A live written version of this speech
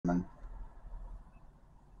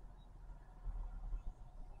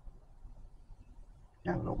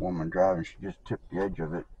woman driving, she just tipped the edge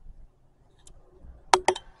of it.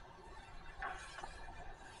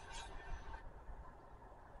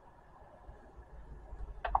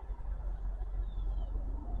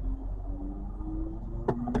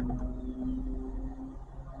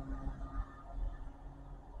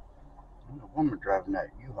 There's a woman driving that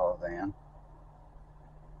U-Haul van.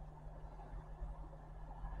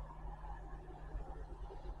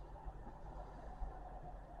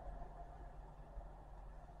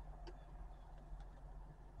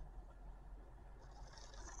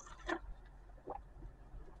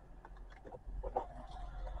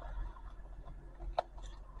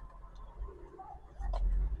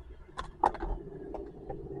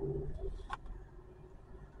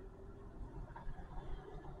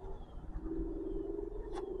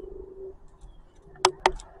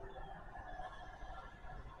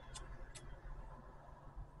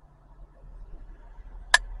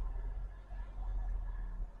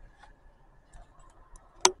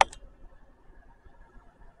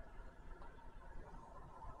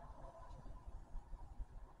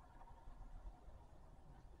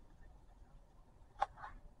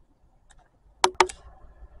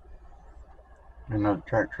 Another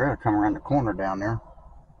track trailer coming around the corner down there.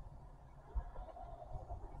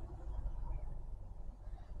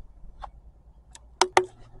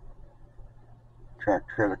 Track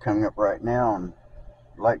trailer coming up right now, and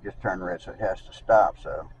the light just turned red, so it has to stop.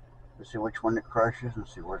 So let's see which one it crushes and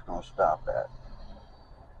see where it's going to stop at.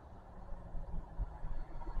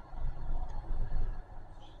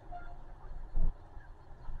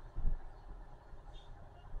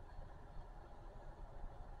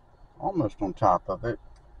 Almost on top of it.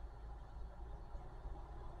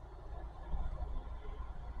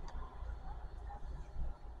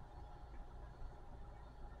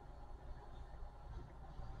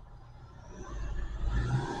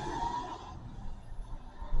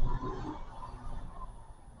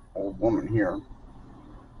 Old woman here.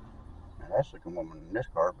 Now, that's looking woman in this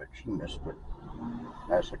car, but she missed it.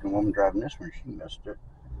 That's looking woman driving this one, she missed it.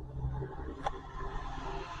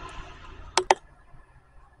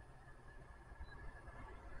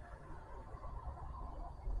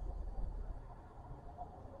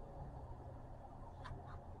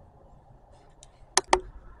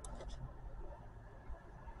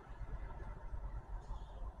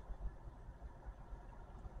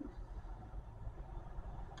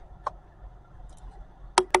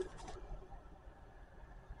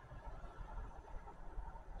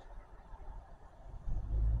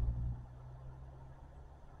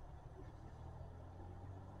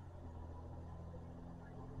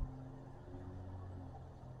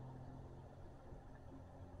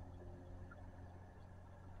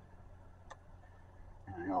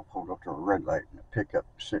 And I pulled up to a red light, and the pickup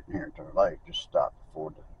sitting here at the light just stopped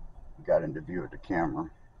before it got into view of the camera.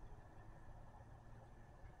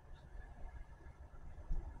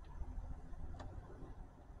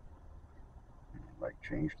 Light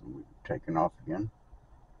changed and we've taken off again.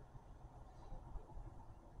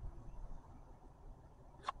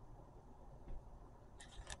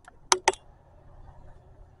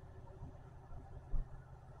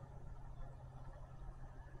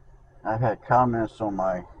 I've had comments on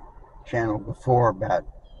my channel before about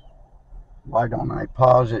why don't I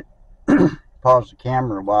pause it, pause the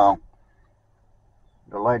camera while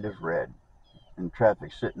the light is red and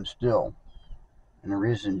traffic's sitting still. And the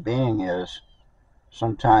reason being is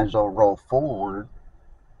sometimes they'll roll forward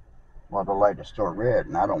while the light is still red,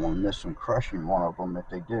 and I don't want to miss them crushing one of them if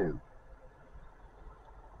they do.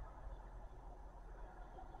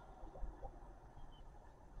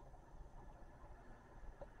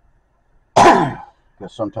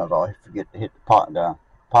 Because sometimes I'll forget to hit the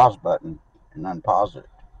pause button and unpause it.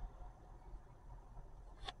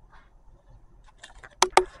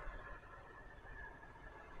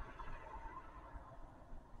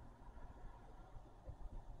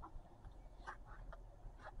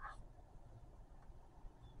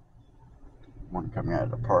 One coming out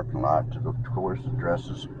of the parking lot to look towards the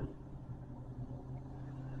dresses.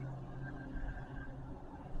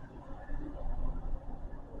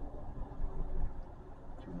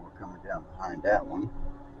 Two more coming down behind that one.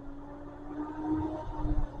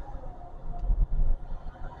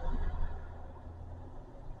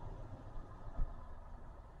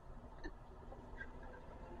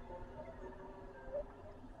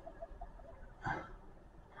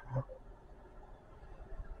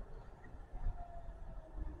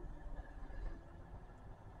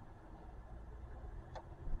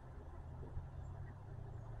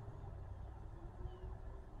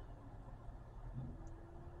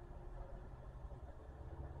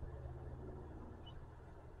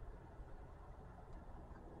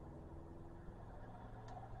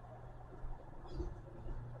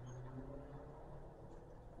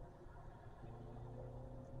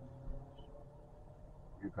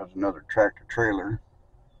 Here goes another tractor trailer.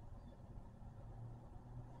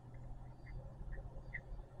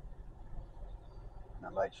 The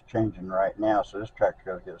light's changing right now, so this tractor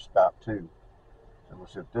gotta get a stop too. So we'll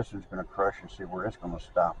see if this one's gonna crush and see where it's gonna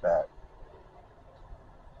stop at.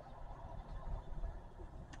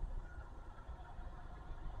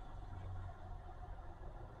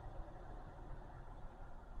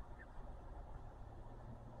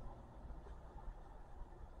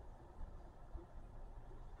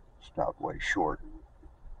 Stop way short.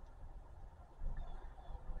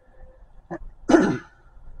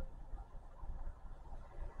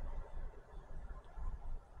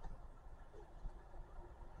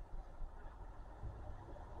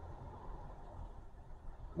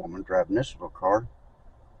 Woman driving this little car.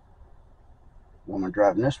 Woman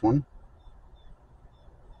driving this one.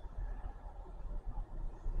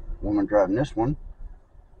 Woman driving this one.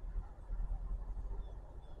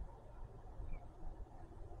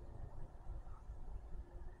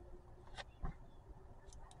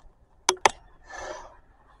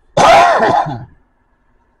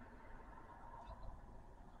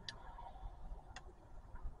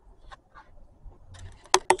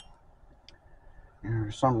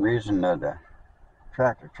 For some reason, the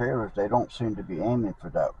tractor trailers, they don't seem to be aiming for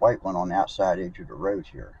that white one on the outside edge of the road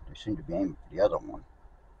here. They seem to be aiming for the other one.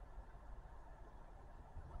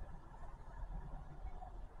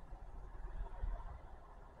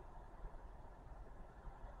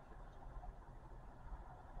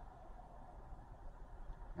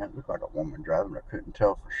 That looked like a woman driving. I couldn't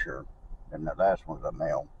tell for sure. And that last one's a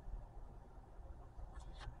male.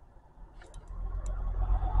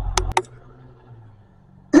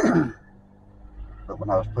 But when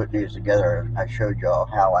I was putting these together, I showed y'all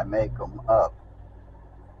how I make them up.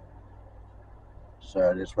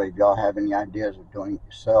 So this way, if y'all have any ideas of doing it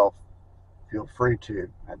yourself, feel free to.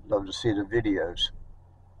 I'd love to see the videos.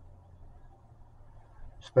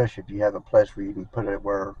 Especially if you have a place where you can put it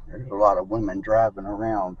where there's a lot of women driving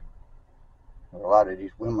around. A lot of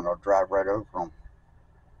these women will drive right over them.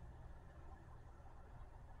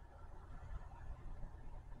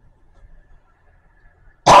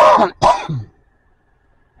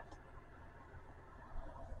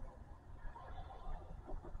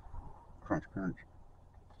 Crunch, crunch.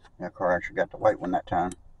 That car actually got the white one that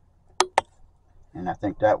time. And I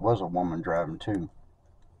think that was a woman driving too.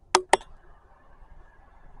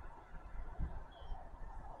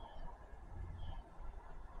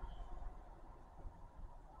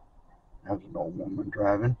 That was an old woman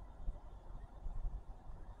driving.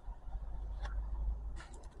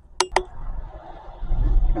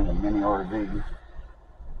 Kind of mini RV.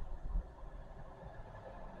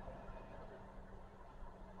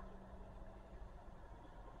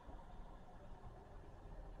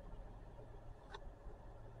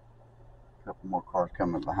 A couple more cars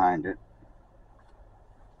coming behind it.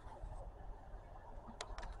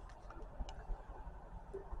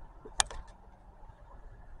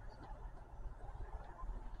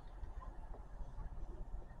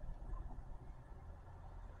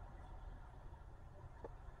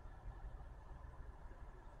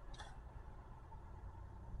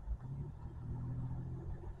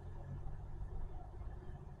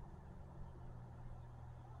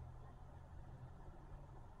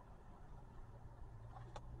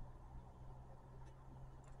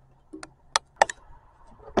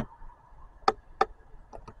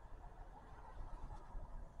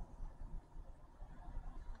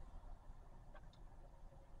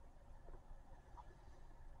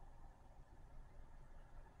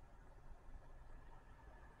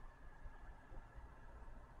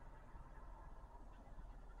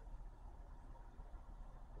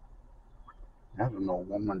 That was an old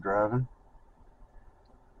woman driving.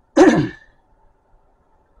 Let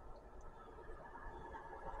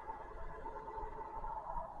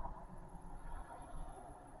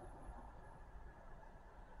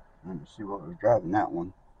me see what was driving that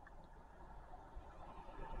one.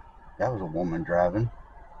 That was a woman driving.